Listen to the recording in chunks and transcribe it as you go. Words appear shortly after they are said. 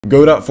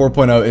GODOT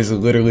 4.0 is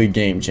literally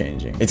game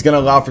changing. It's going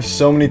to allow for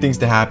so many things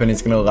to happen.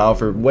 It's going to allow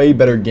for way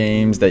better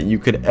games that you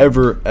could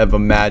ever have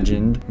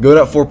imagined.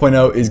 GODOT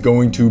 4.0 is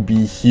going to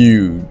be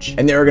huge.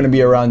 And there are going to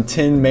be around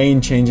 10 main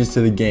changes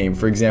to the game.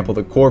 For example,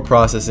 the core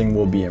processing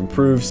will be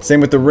improved. Same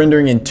with the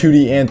rendering in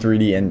 2D and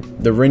 3D. And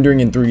the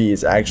rendering in 3D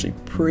is actually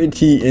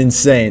pretty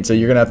insane. So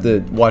you're going to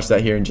have to watch that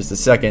here in just a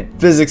second.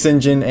 Physics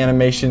engine,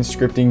 animation,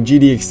 scripting,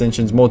 GD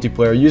extensions,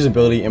 multiplayer,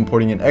 usability,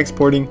 importing and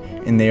exporting.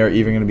 And they are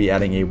even going to be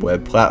adding a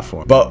web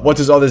platform. But what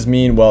does all this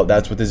mean? Well,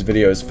 that's what this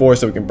video is for,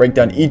 so we can break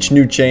down each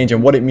new change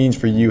and what it means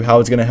for you, how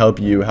it's going to help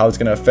you, how it's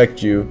going to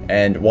affect you,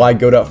 and why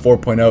GODOT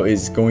 4.0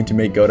 is going to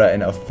make GODOT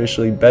an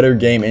officially better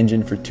game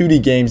engine for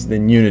 2D games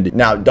than Unity.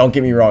 Now, don't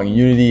get me wrong,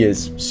 Unity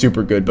is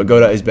super good, but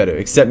GODOT is better,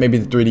 except maybe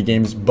the 3D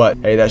games, but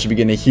hey, that should be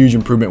getting a huge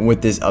improvement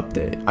with this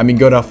update. I mean,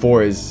 GODOT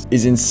 4 is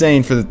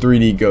insane for the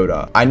 3D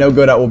GODOT. I know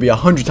GODOT will be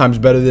 100 times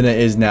better than it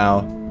is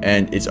now,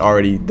 and it's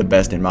already the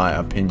best in my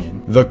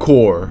opinion. The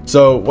core.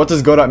 So what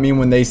does GODOT mean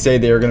when they say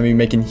they are going to be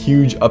making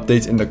huge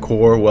updates in the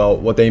core? Well,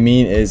 what they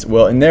mean is,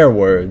 well, in their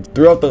words,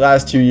 throughout the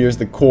last 2 years,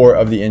 the core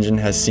of the engine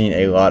has seen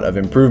a lot of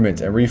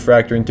improvements and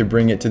refactoring to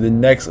bring it to the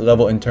next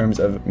level in terms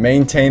of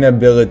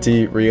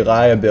maintainability,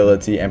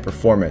 reliability, and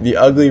performance. The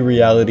ugly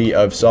reality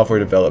of software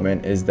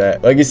development is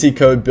that legacy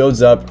code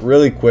builds up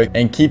really quick,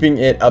 and keeping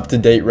it up to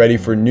date, ready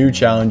for new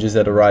challenges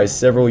that arise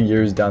several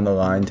years down the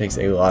line takes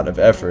a lot of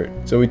effort.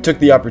 So we took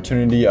the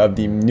opportunity of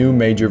the new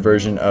major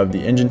version of the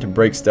engine to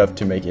break stuff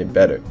to make it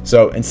better.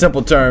 So in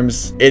simple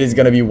terms, it is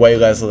going to be way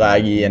less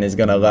laggy and is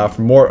going to allow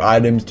for more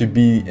items to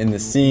be in the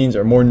scenes,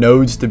 or more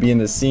nodes to be in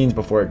the scenes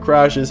before it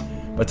crashes.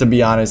 But to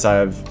be honest, I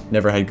have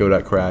never had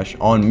GODOT crash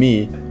on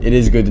me. It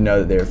is good to know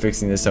that they're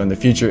fixing this, so in the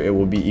future it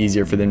will be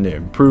easier for them to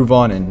improve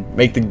on and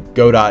make the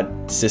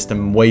GODOT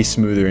system way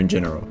smoother in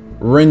general.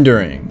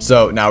 Rendering.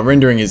 So now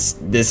rendering is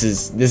this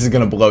is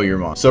gonna blow your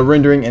mind. So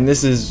rendering, and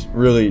this is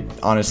really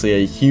honestly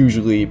a huge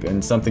leap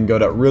and something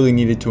GODOT really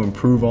needed to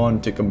improve on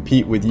to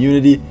compete with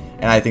Unity,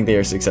 and I think they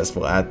are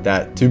successful at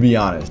that, to be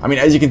honest. I mean,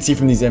 as you can see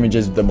from these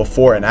images, the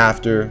before and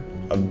after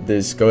of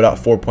this GODOT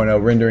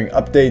 4.0 rendering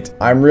update,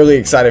 I'm really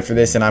excited for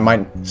this, and I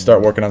might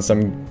start working on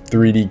some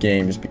 3D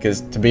games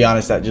because, to be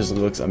honest, that just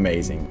looks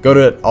amazing.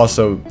 GODOT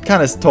also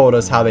kind of told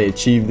us how they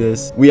achieved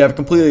this. We have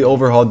completely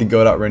overhauled the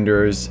GODOT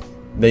renderers.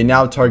 They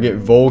now target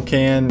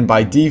Vulkan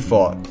by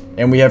default,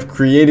 and we have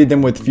created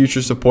them with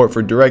future support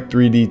for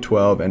Direct3D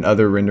 12 and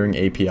other rendering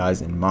APIs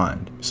in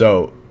mind.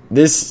 So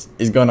this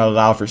is going to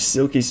allow for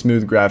silky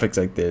smooth graphics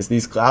like this.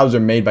 These clouds are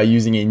made by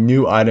using a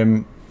new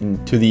item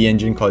to the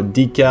engine called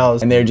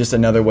decals, and they're just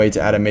another way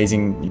to add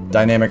amazing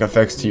dynamic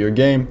effects to your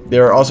game.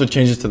 There are also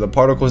changes to the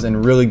particles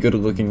and really good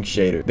looking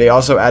shader. They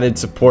also added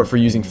support for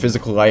using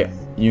physical light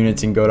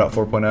units in GODOT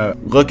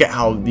 4.0. Look at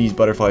how these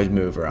butterflies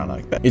move around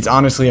like that. It's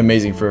honestly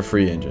amazing for a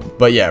free engine.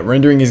 But yeah,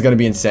 rendering is going to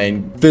be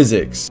insane.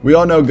 Physics. We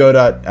all know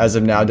GODOT as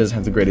of now doesn't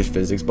have the greatest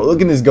physics, but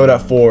look at this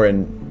GODOT 4,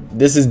 and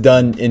this is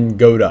done in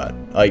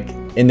GODOT, like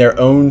in their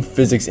own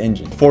physics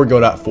engine. For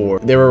GODOT 4,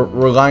 they were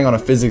relying on a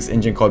physics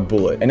engine called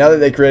Bullet, and now that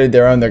they created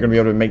their own, they're going to be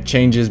able to make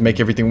changes, make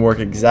everything work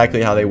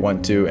exactly how they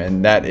want to,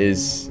 and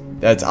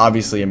that's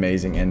obviously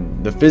amazing.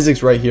 And the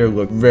physics right here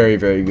look very,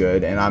 very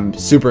good, and I'm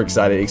super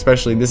excited.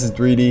 Especially this is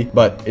 3D,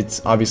 but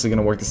it's obviously going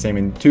to work the same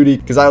in 2D,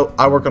 because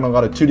I work on a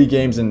lot of 2D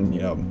games, and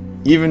you know,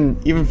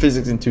 even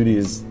physics in 2D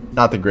is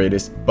not the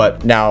greatest,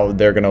 but now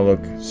they're gonna look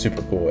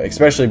super cool,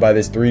 especially by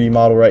this 3D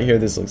model right here.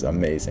 This looks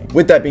amazing.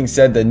 With that being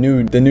said, the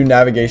new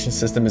navigation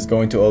system is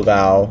going to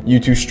allow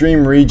you to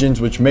stream regions,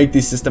 which make the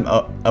system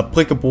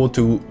applicable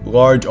to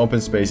large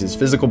open spaces.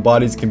 Physical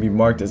bodies can be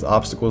marked as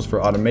obstacles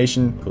for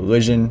automation,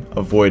 collision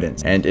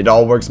avoidance, and it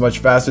all works much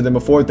faster than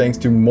before thanks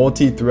to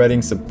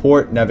multi-threading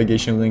support.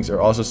 Navigation links are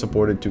also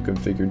supported to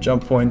configure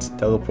jump points,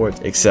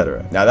 teleports,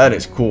 etc. Now that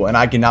is cool, and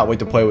I cannot wait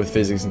to play with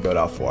physics in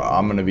GODOT 4.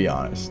 I'm gonna be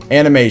honest.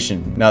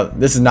 Animation. Now,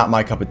 this is not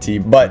my cup of tea,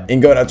 but in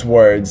GODOT's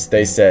words,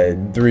 they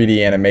said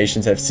 3D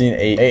animations have seen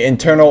a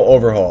internal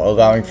overhaul,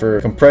 allowing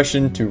for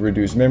compression to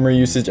reduce memory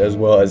usage, as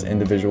well as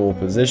individual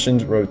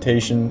positions,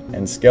 rotation,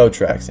 and scale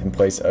tracks in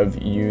place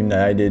of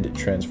united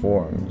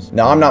transforms.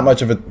 Now, I'm not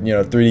much of a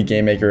 3D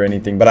game maker or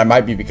anything, but I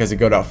might be because of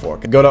GODOT 4.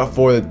 GODOT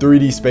 4, the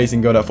 3D space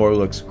in GODOT 4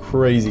 looks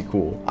crazy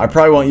cool. I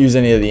probably won't use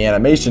any of the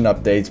animation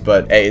updates,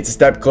 but hey, it's a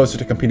step closer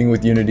to competing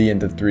with Unity in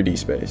the 3D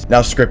space.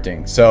 Now,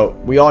 scripting. So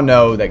we all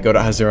know that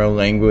GODOT has their own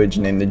language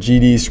named the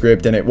GD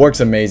script, and it works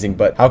amazing,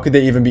 but how could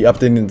they even be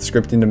updating the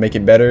scripting to make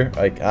it better?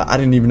 Like, I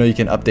didn't even know you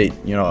can update,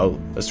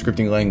 a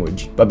scripting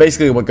language. But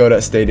basically what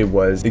GODOT stated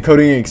was the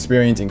coding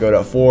experience in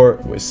GODOT 4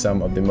 with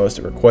some of the most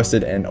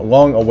requested and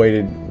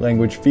long-awaited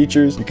language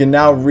features. You can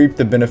now reap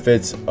the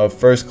benefits of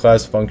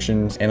first-class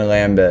functions and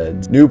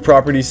lambdas, new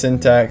property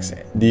syntax,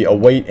 the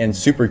await and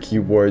super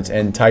keywords,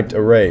 and typed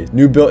arrays.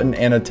 New built-in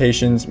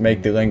annotations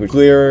make the language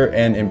clearer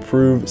and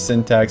improve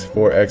syntax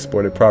for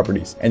exported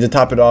properties. And to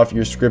top it off,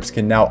 your scripts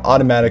can now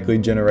automatically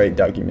generate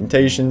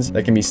documentations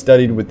that can be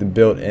studied with the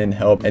built-in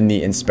help and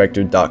the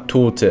inspector doc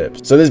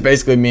tooltips. So this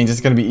basically means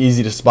it's going to be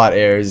easy to spot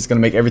errors. It's going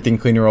to make everything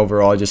cleaner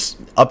overall.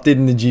 Just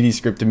updating the GD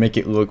script to make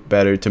it look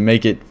better, to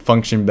make it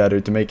function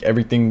better, to make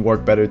everything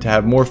work better, to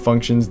have more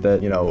functions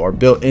that, you know, are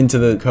built into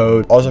the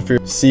code. Also for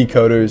your C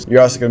coders,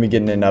 you're also going to be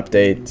getting an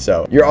update.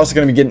 So you're also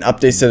going to be getting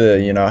updates to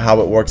the, you know, how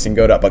it works in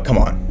Godot. But come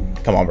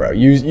on, bro,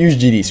 use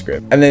GD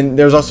script. And then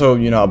there's also,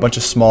 you know, a bunch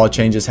of small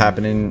changes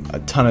happening, a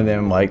ton of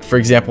them. Like for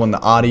example, in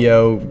the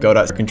audio,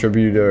 Godot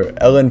contributor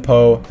Ellen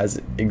Poe has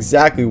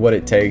exactly what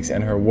it takes,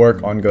 and her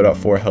work on Godot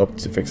 4 helped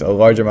to fix a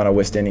large amount of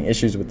withstanding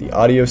issues with the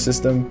audio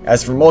system.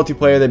 As for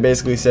multiplayer, they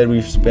basically said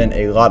we've spent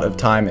a lot of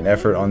time and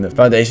effort on the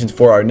foundations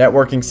for our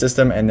networking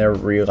system and their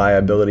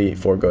reliability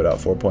for Godot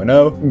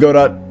 4.0.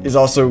 Godot is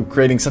also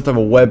creating some type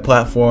of web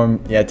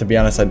platform. Yeah, to be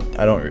honest, I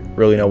don't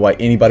really know why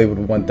anybody would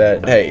want that.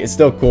 But hey, it's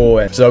still cool.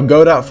 And so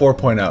Godot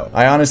 4.0.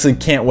 I honestly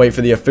can't wait for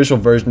the official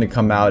version to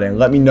come out, and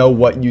let me know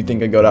what you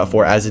think of Godot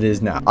 4 as it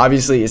is now.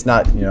 Obviously, it's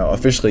not, you know,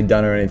 officially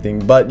done or anything,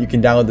 but you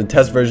can download the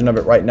test version of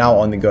it right now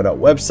on the Godot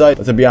website.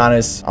 But to be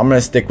honest, I'm gonna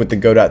stick with the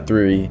Godot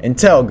 3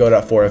 until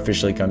Godot 4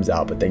 officially comes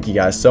out. But thank you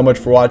guys so much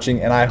for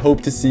watching, and I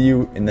hope to see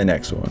you in the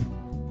next one.